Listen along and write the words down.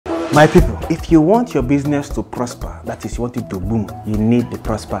My people, if you want your business to prosper, that is, you want it to boom, you need the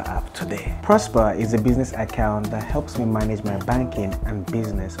Prospa app today. Prospa is a business account that helps me manage my banking and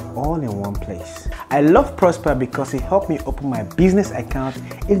business all in one place. I love Prospa because it helped me open my business account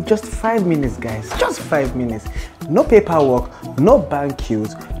in just 5 minutes, guys. Just 5 minutes. No paperwork, no bank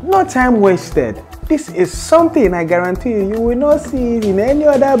queues, no time wasted. This is something I guarantee you will not see in any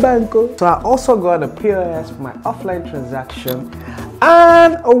other bank. So I also got a POS for my offline transaction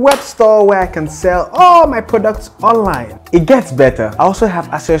and a web store where I can sell all my products online. It gets better. I also have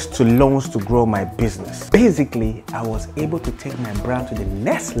access to loans to grow my business. Basically, I was able to take my brand to the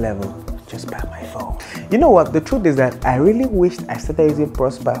next level just by my phone. You know what? The truth is that I really wished I started using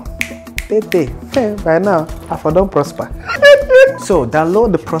Prospa. By now, I've done Prospa. So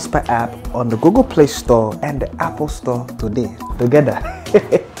download the Prospa app on the Google Play Store and the Apple Store today. Together,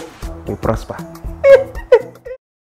 we prosper.